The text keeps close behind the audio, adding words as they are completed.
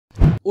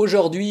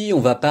Aujourd'hui, on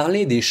va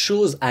parler des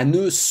choses à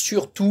ne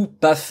surtout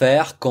pas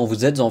faire quand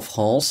vous êtes en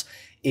France.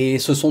 Et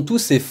ce sont tous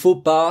ces faux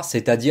pas,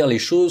 c'est-à-dire les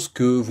choses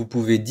que vous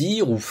pouvez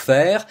dire ou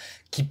faire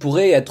qui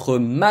pourraient être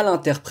mal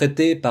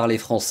interprétées par les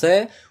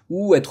Français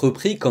ou être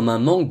pris comme un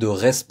manque de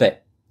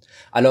respect.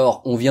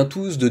 Alors, on vient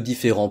tous de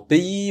différents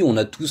pays, on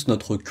a tous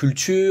notre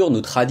culture,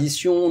 nos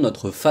traditions,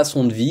 notre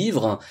façon de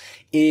vivre,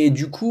 et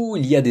du coup,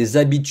 il y a des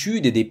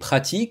habitudes et des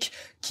pratiques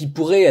qui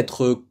pourraient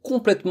être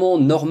complètement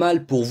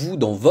normales pour vous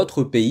dans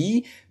votre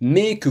pays,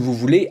 mais que vous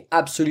voulez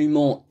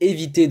absolument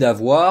éviter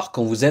d'avoir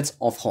quand vous êtes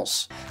en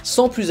France.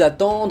 Sans plus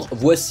attendre,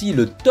 voici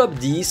le top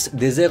 10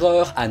 des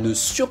erreurs à ne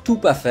surtout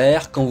pas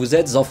faire quand vous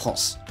êtes en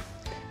France.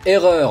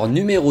 Erreur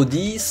numéro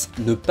 10,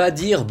 ne pas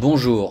dire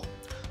bonjour.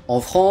 En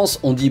France,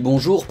 on dit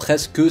bonjour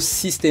presque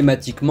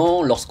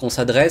systématiquement lorsqu'on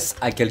s'adresse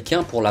à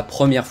quelqu'un pour la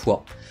première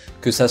fois.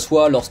 Que ça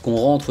soit lorsqu'on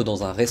rentre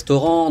dans un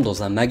restaurant,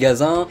 dans un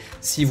magasin,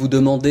 si vous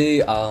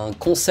demandez un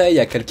conseil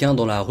à quelqu'un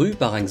dans la rue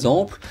par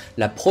exemple,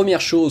 la première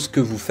chose que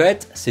vous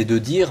faites, c'est de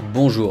dire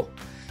bonjour.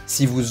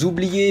 Si vous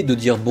oubliez de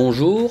dire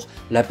bonjour,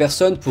 la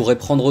personne pourrait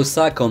prendre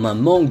ça comme un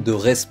manque de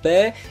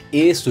respect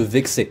et se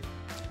vexer.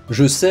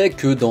 Je sais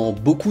que dans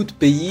beaucoup de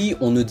pays,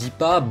 on ne dit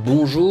pas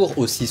bonjour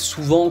aussi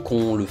souvent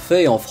qu'on le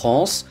fait en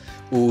France.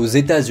 Aux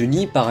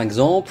États-Unis, par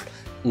exemple,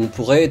 on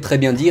pourrait très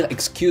bien dire «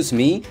 excuse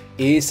me »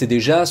 et c'est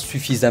déjà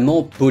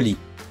suffisamment poli.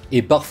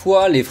 Et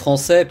parfois, les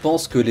Français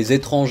pensent que les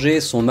étrangers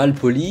sont mal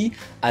polis,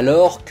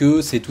 alors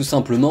que c'est tout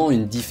simplement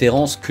une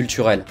différence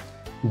culturelle.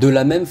 De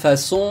la même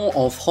façon,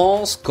 en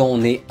France, quand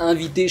on est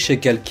invité chez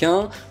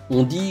quelqu'un,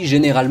 on dit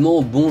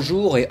généralement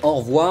bonjour et au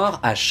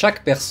revoir à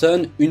chaque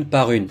personne une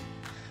par une.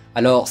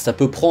 Alors ça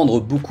peut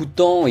prendre beaucoup de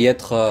temps et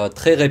être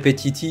très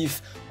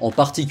répétitif, en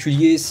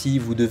particulier si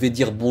vous devez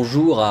dire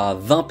bonjour à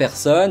 20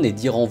 personnes et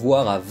dire au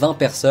revoir à 20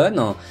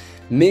 personnes,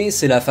 mais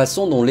c'est la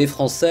façon dont les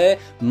Français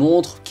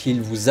montrent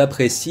qu'ils vous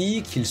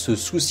apprécient, qu'ils se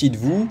soucient de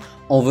vous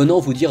en venant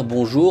vous dire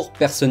bonjour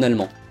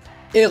personnellement.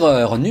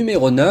 Erreur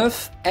numéro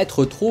 9,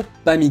 être trop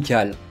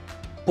amical.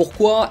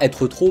 Pourquoi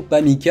être trop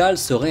amical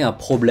serait un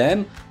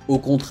problème? Au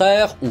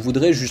contraire, on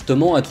voudrait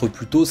justement être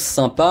plutôt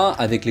sympa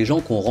avec les gens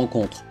qu'on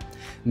rencontre.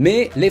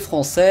 Mais les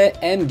Français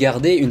aiment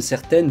garder une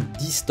certaine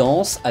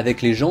distance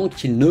avec les gens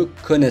qu'ils ne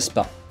connaissent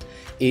pas.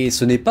 Et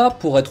ce n'est pas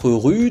pour être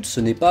rude, ce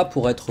n'est pas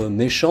pour être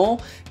méchant,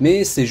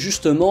 mais c'est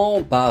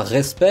justement par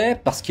respect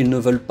parce qu'ils ne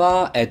veulent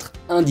pas être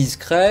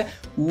indiscrets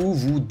ou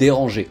vous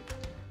déranger.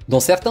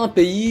 Dans certains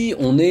pays,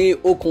 on est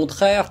au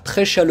contraire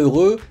très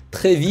chaleureux,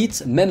 très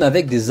vite, même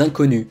avec des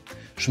inconnus.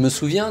 Je me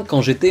souviens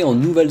quand j'étais en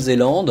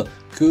Nouvelle-Zélande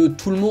que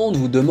tout le monde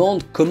vous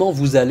demande comment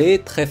vous allez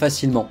très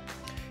facilement.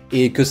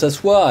 Et que ça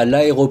soit à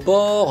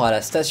l'aéroport, à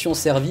la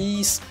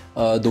station-service,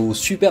 au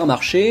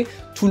supermarché,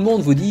 tout le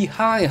monde vous dit «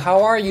 Hi,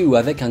 how are you ?»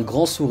 avec un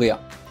grand sourire.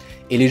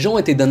 Et les gens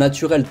étaient d'un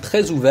naturel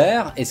très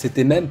ouvert et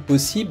c'était même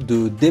possible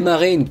de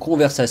démarrer une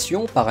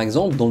conversation, par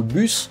exemple dans le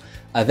bus,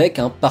 avec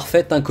un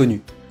parfait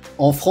inconnu.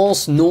 En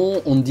France,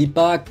 non, on ne dit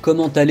pas «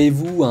 Comment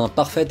allez-vous ?» à un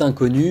parfait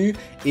inconnu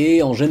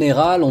et en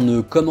général, on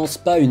ne commence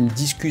pas une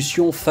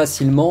discussion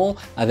facilement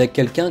avec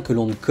quelqu'un que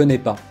l'on ne connaît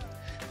pas.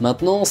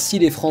 Maintenant, si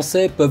les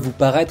Français peuvent vous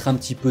paraître un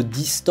petit peu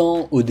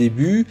distants au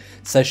début,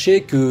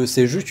 sachez que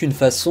c'est juste une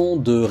façon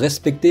de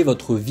respecter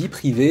votre vie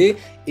privée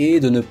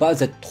et de ne pas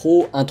être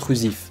trop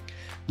intrusif.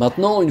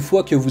 Maintenant, une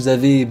fois que vous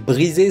avez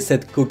brisé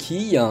cette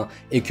coquille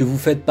et que vous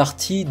faites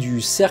partie du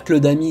cercle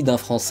d'amis d'un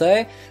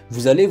Français,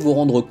 vous allez vous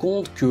rendre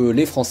compte que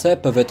les Français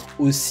peuvent être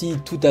aussi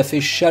tout à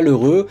fait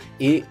chaleureux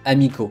et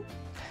amicaux.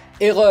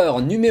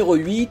 Erreur numéro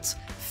 8,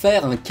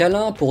 faire un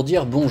câlin pour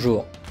dire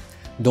bonjour.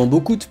 Dans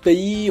beaucoup de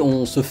pays,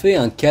 on se fait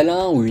un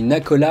câlin ou une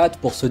accolade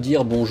pour se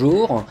dire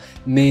bonjour,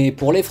 mais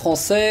pour les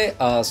Français,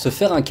 se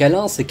faire un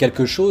câlin, c'est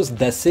quelque chose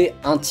d'assez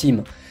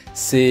intime.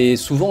 C'est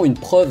souvent une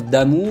preuve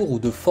d'amour ou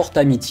de forte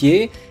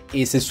amitié,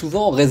 et c'est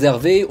souvent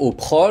réservé aux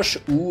proches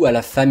ou à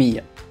la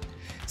famille.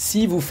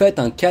 Si vous faites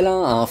un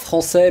câlin à un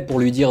Français pour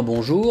lui dire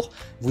bonjour,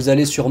 vous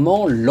allez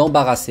sûrement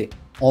l'embarrasser.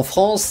 En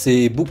France,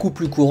 c'est beaucoup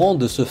plus courant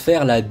de se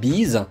faire la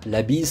bise.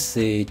 La bise,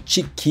 c'est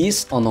cheek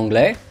kiss en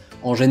anglais.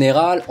 En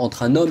général,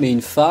 entre un homme et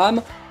une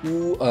femme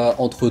ou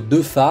entre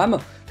deux femmes.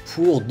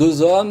 Pour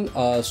deux hommes,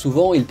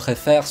 souvent ils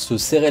préfèrent se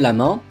serrer la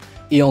main.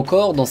 Et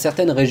encore, dans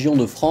certaines régions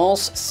de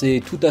France,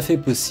 c'est tout à fait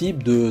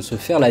possible de se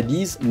faire la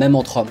bise, même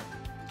entre hommes.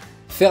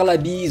 Faire la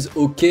bise,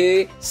 ok,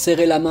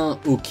 serrer la main,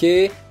 ok,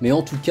 mais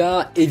en tout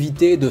cas,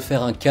 évitez de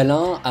faire un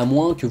câlin à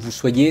moins que vous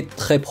soyez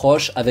très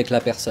proche avec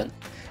la personne.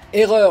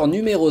 Erreur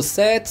numéro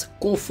 7,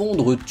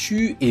 confondre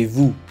tu et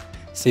vous.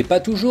 C'est pas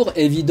toujours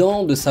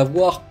évident de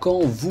savoir quand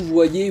vous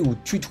voyez ou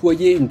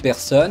tutoyez une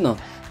personne.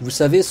 Vous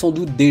savez sans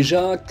doute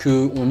déjà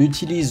qu'on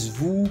utilise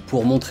vous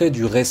pour montrer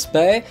du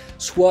respect,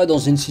 soit dans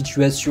une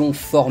situation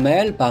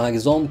formelle, par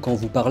exemple quand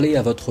vous parlez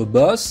à votre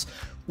boss,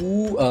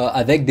 ou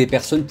avec des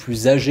personnes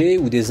plus âgées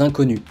ou des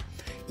inconnus.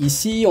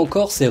 Ici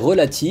encore c'est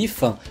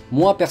relatif,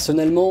 moi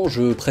personnellement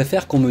je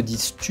préfère qu'on me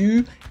dise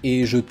tu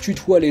et je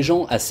tutoie les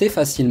gens assez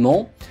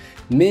facilement.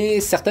 Mais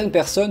certaines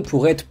personnes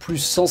pourraient être plus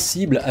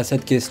sensibles à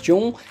cette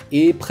question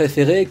et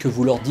préférer que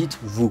vous leur dites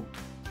vous.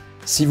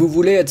 Si vous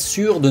voulez être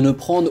sûr de ne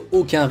prendre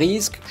aucun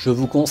risque, je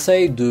vous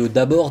conseille de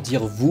d'abord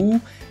dire vous,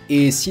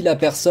 et si la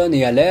personne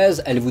est à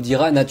l'aise, elle vous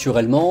dira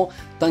naturellement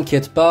 «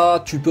 T'inquiète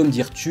pas, tu peux me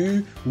dire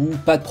tu » ou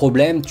 « Pas de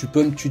problème, tu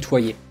peux me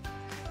tutoyer ».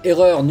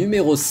 Erreur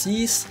numéro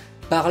 6,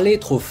 parler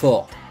trop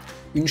fort.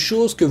 Une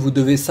chose que vous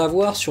devez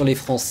savoir sur les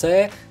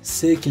Français,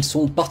 c'est qu'ils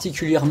sont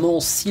particulièrement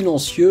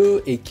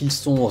silencieux et qu'ils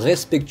sont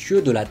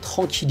respectueux de la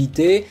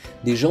tranquillité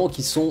des gens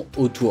qui sont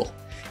autour.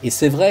 Et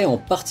c'est vrai en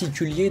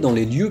particulier dans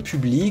les lieux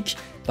publics,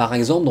 par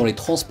exemple dans les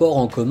transports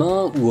en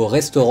commun ou au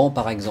restaurant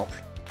par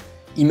exemple.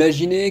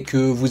 Imaginez que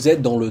vous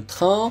êtes dans le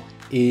train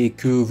et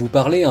que vous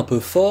parlez un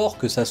peu fort,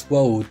 que ça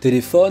soit au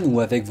téléphone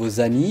ou avec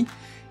vos amis,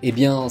 eh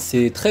bien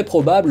c'est très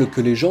probable que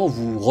les gens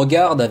vous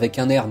regardent avec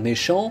un air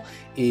méchant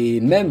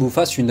et même vous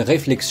fassent une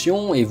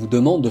réflexion et vous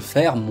demandent de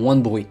faire moins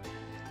de bruit.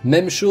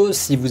 Même chose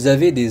si vous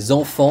avez des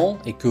enfants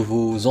et que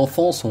vos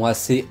enfants sont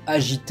assez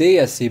agités,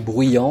 assez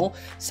bruyants,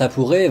 ça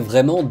pourrait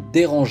vraiment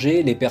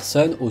déranger les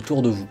personnes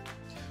autour de vous.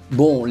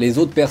 Bon, les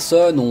autres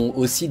personnes ont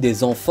aussi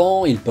des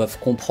enfants, ils peuvent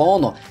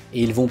comprendre et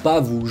ils vont pas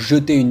vous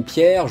jeter une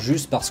pierre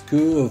juste parce que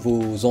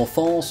vos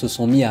enfants se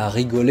sont mis à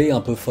rigoler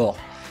un peu fort.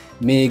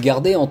 Mais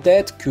gardez en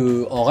tête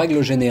que, en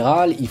règle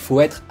générale, il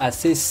faut être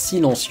assez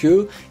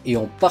silencieux et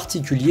en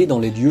particulier dans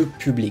les lieux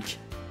publics.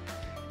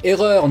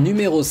 Erreur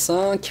numéro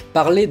 5,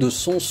 parler de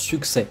son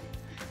succès.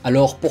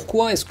 Alors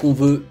pourquoi est-ce qu'on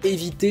veut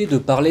éviter de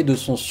parler de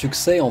son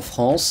succès en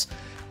France ?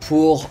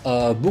 Pour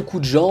beaucoup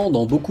de gens,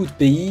 dans beaucoup de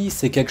pays,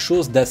 c'est quelque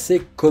chose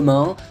d'assez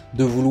commun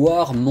de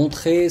vouloir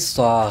montrer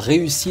sa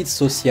réussite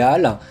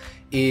sociale.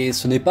 Et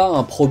ce n'est pas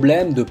un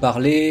problème de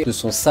parler de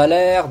son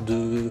salaire,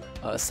 de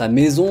sa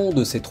maison,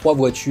 de ses 3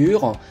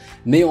 voitures,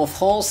 mais en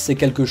France, c'est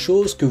quelque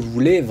chose que vous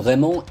voulez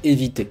vraiment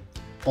éviter.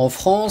 En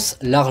France,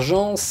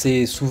 l'argent,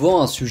 c'est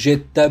souvent un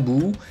sujet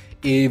tabou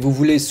et vous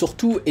voulez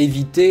surtout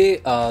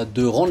éviter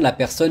de rendre la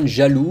personne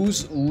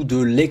jalouse ou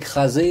de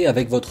l'écraser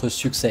avec votre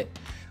succès.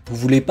 Vous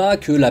voulez pas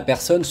que la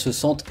personne se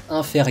sente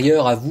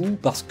inférieure à vous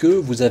parce que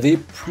vous avez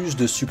plus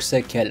de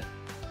succès qu'elle.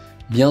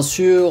 Bien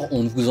sûr,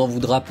 on ne vous en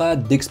voudra pas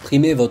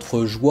d'exprimer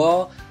votre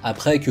joie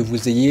après que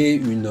vous ayez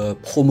une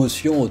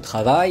promotion au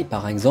travail,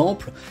 par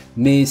exemple,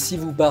 mais si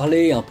vous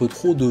parlez un peu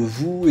trop de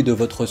vous et de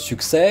votre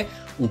succès,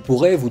 on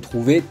pourrait vous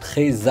trouver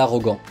très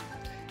arrogant.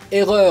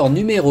 Erreur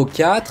numéro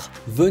 4,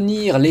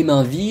 venir les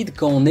mains vides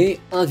quand on est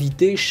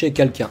invité chez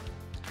quelqu'un.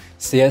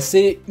 C'est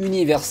assez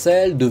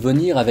universel de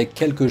venir avec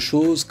quelque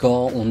chose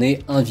quand on est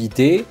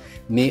invité,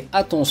 mais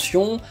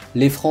attention,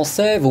 les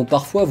Français vont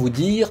parfois vous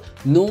dire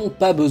 « Non,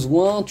 pas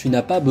besoin, tu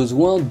n'as pas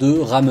besoin de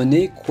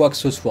ramener quoi que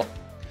ce soit ».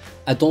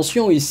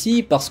 Attention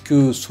ici parce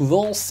que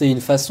souvent c'est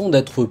une façon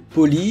d'être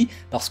poli,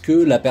 parce que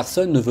la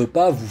personne ne veut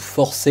pas vous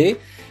forcer,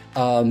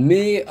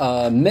 mais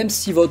même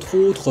si votre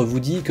autre vous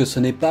dit que ce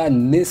n'est pas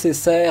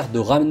nécessaire de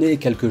ramener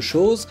quelque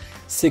chose,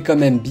 c'est quand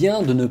même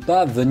bien de ne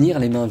pas venir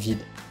les mains vides.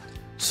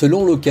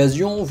 Selon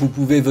l'occasion, vous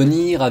pouvez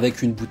venir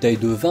avec une bouteille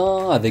de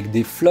vin, avec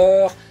des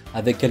fleurs,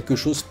 avec quelque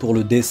chose pour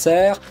le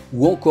dessert,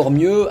 ou encore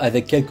mieux,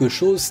 avec quelque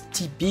chose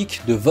typique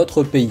de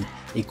votre pays.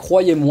 Et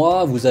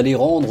croyez-moi, vous allez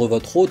rendre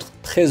votre hôte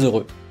très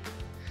heureux.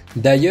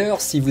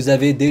 D'ailleurs, si vous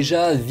avez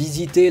déjà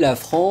visité la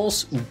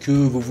France ou que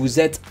vous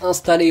vous êtes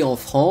installé en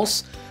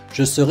France,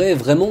 je serais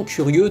vraiment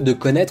curieux de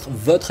connaître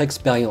votre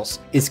expérience.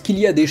 Est-ce qu'il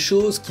y a des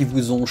choses qui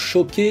vous ont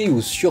choqué ou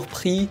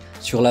surpris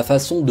sur la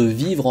façon de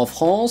vivre en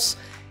France ?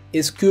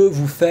 Est-ce que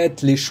vous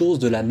faites les choses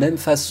de la même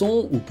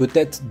façon ou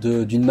peut-être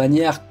d'une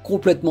manière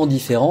complètement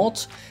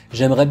différente?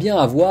 J'aimerais bien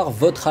avoir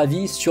votre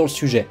avis sur le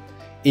sujet.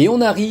 Et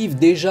on arrive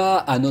déjà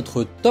à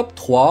notre top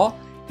 3.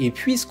 Et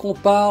puisqu'on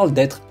parle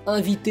d'être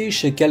invité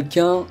chez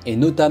quelqu'un et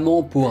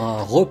notamment pour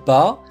un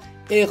repas,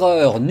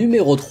 erreur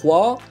numéro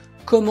 3,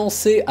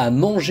 commencer à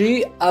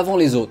manger avant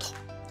les autres.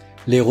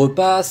 Les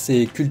repas,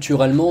 c'est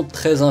culturellement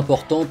très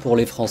important pour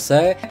les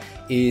Français.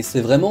 Et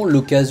c'est vraiment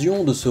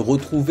l'occasion de se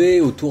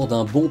retrouver autour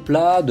d'un bon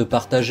plat, de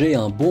partager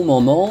un bon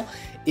moment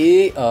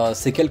et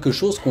c'est quelque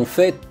chose qu'on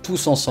fait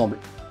tous ensemble.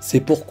 C'est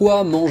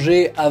pourquoi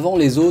manger avant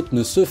les autres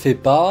ne se fait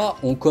pas,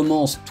 on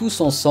commence tous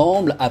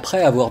ensemble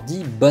après avoir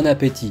dit bon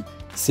appétit.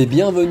 C'est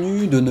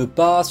bienvenu de ne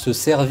pas se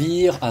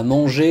servir à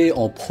manger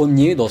en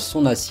premier dans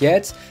son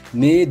assiette,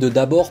 mais de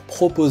d'abord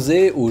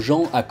proposer aux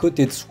gens à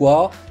côté de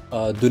soi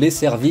de les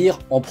servir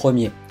en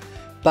premier.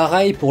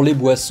 Pareil pour les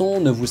boissons,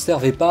 ne vous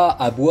servez pas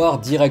à boire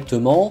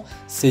directement,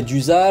 c'est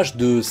d'usage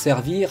de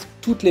servir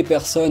toutes les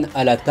personnes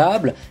à la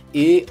table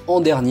et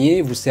en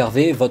dernier vous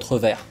servez votre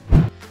verre.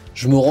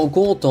 Je me rends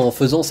compte en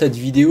faisant cette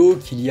vidéo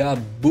qu'il y a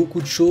beaucoup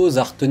de choses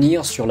à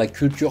retenir sur la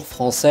culture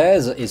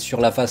française et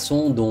sur la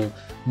façon dont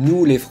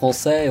nous les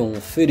Français on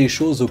fait les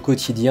choses au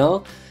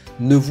quotidien.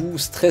 Ne vous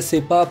stressez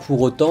pas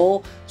pour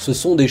autant, ce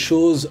sont des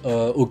choses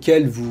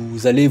auxquelles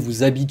vous allez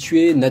vous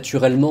habituer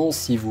naturellement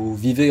si vous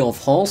vivez en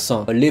France.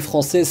 Les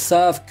Français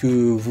savent que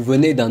vous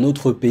venez d'un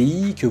autre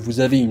pays, que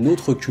vous avez une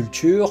autre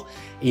culture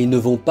et ils ne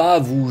vont pas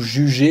vous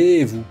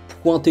juger et vous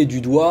pointer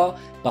du doigt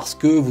parce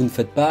que vous ne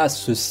faites pas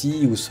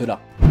ceci ou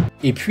cela.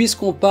 Et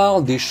puisqu'on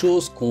parle des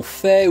choses qu'on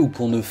fait ou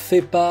qu'on ne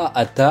fait pas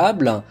à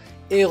table,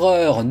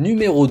 erreur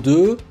numéro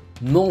 2,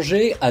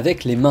 manger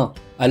avec les mains.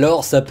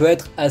 Alors ça peut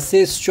être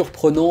assez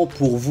surprenant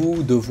pour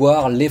vous de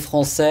voir les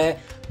Français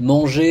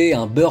manger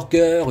un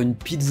burger, une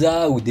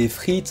pizza ou des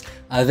frites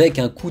avec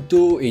un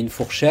couteau et une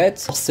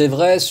fourchette. C'est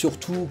vrai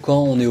surtout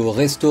quand on est au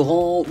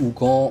restaurant ou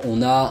quand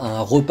on a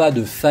un repas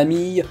de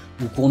famille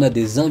ou qu'on a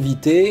des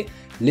invités.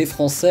 Les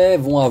Français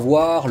vont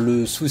avoir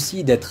le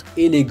souci d'être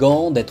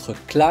élégants, d'être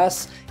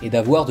classe et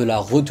d'avoir de la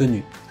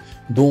retenue.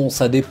 Bon,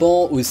 ça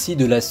dépend aussi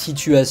de la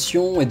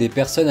situation et des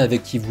personnes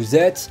avec qui vous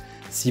êtes.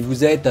 Si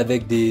vous êtes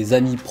avec des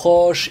amis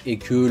proches et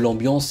que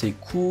l'ambiance est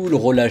cool,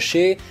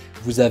 relâchée,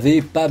 vous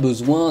n'avez pas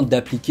besoin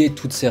d'appliquer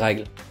toutes ces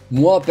règles.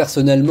 Moi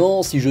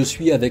personnellement, si je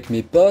suis avec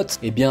mes potes,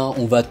 eh bien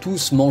on va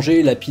tous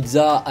manger la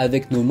pizza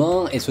avec nos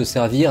mains et se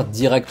servir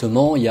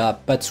directement, il n'y a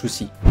pas de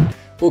souci.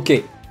 Ok,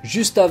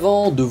 juste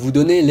avant de vous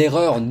donner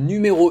l'erreur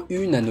numéro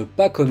 1 à ne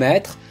pas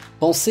commettre,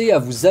 pensez à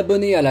vous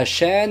abonner à la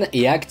chaîne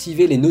et à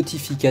activer les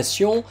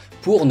notifications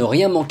pour ne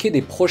rien manquer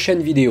des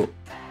prochaines vidéos.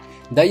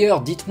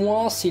 D'ailleurs,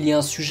 dites-moi s'il y a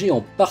un sujet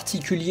en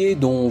particulier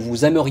dont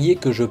vous aimeriez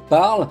que je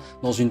parle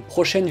dans une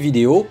prochaine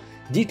vidéo,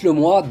 dites-le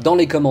moi dans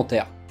les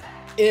commentaires.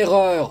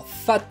 Erreur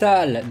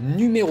fatale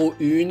numéro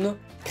 1,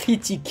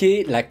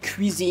 critiquer la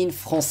cuisine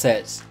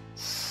française.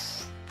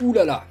 Ouh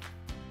là là.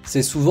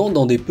 C'est souvent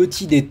dans des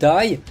petits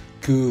détails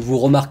que vous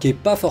remarquez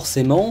pas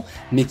forcément,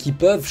 mais qui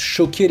peuvent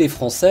choquer les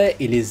Français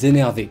et les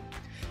énerver.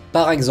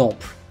 Par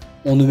exemple,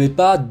 on ne met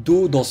pas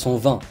d'eau dans son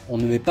vin, on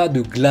ne met pas de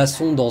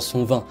glaçons dans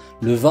son vin.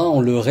 Le vin, on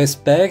le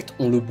respecte,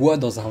 on le boit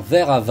dans un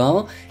verre à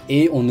vin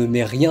et on ne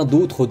met rien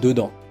d'autre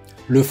dedans.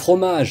 Le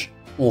fromage,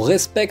 on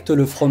respecte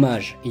le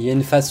fromage. Il y a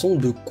une façon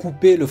de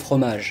couper le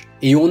fromage.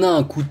 Et on a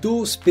un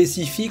couteau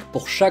spécifique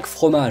pour chaque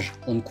fromage.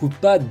 On ne coupe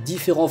pas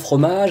différents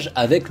fromages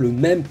avec le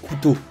même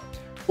couteau.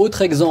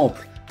 Autre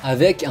exemple,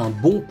 avec un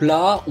bon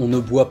plat, on ne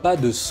boit pas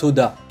de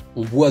soda.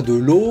 On boit de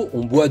l'eau,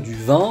 on boit du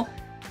vin,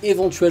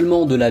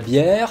 éventuellement de la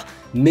bière,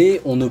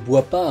 mais on ne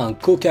boit pas un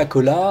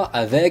Coca-Cola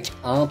avec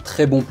un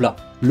très bon plat.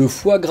 Le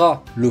foie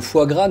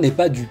gras n'est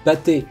pas du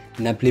pâté.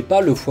 N'appelez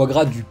pas le foie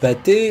gras du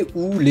pâté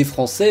où les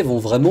Français vont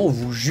vraiment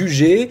vous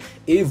juger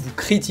et vous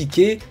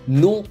critiquer.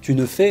 Non, tu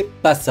ne fais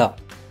pas ça.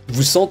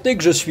 Vous sentez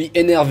que je suis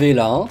énervé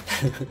là, hein?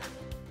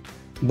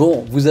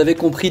 Bon, vous avez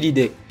compris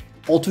l'idée.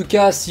 En tout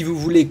cas, si vous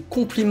voulez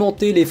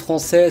complimenter les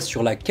Français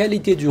sur la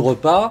qualité du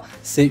repas,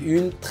 c'est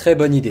une très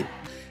bonne idée.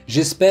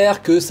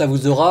 J'espère que ça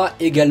vous aura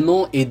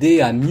également aidé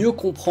à mieux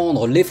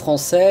comprendre les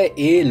Français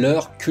et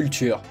leur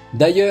culture.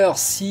 D'ailleurs,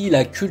 si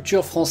la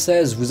culture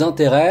française vous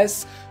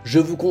intéresse, je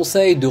vous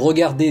conseille de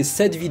regarder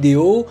cette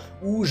vidéo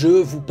où je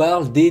vous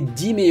parle des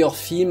 10 meilleurs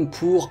films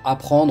pour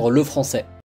apprendre le français.